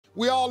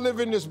We all live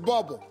in this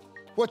bubble.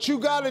 What you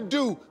gotta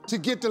do to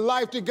get the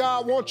life that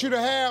God wants you to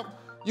have,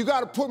 you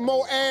gotta put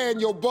more air in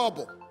your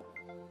bubble.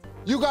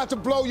 You got to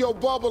blow your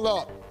bubble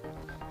up.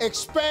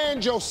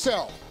 Expand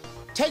yourself.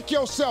 Take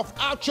yourself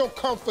out your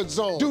comfort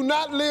zone. Do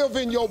not live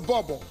in your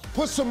bubble.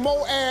 Put some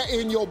more air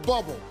in your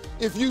bubble.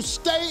 If you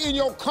stay in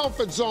your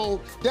comfort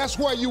zone, that's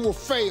where you will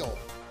fail.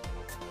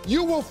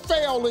 You will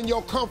fail in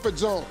your comfort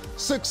zone.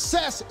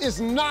 Success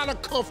is not a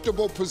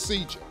comfortable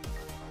procedure.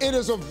 It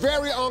is a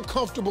very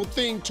uncomfortable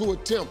thing to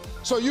attempt.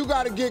 So you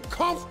got to get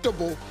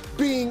comfortable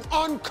being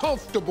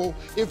uncomfortable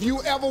if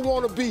you ever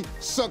want to be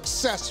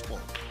successful.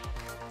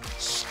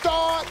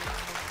 Start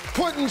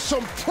putting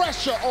some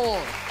pressure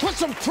on. Put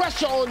some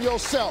pressure on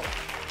yourself.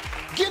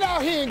 Get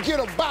out here and get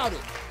about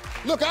it.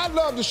 Look, I'd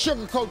love to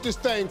sugarcoat this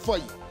thing for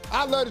you.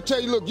 I'd love to tell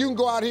you, look, you can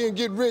go out here and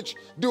get rich,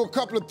 do a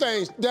couple of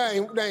things. That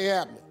ain't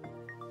happening.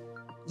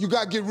 You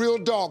got to get real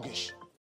doggish.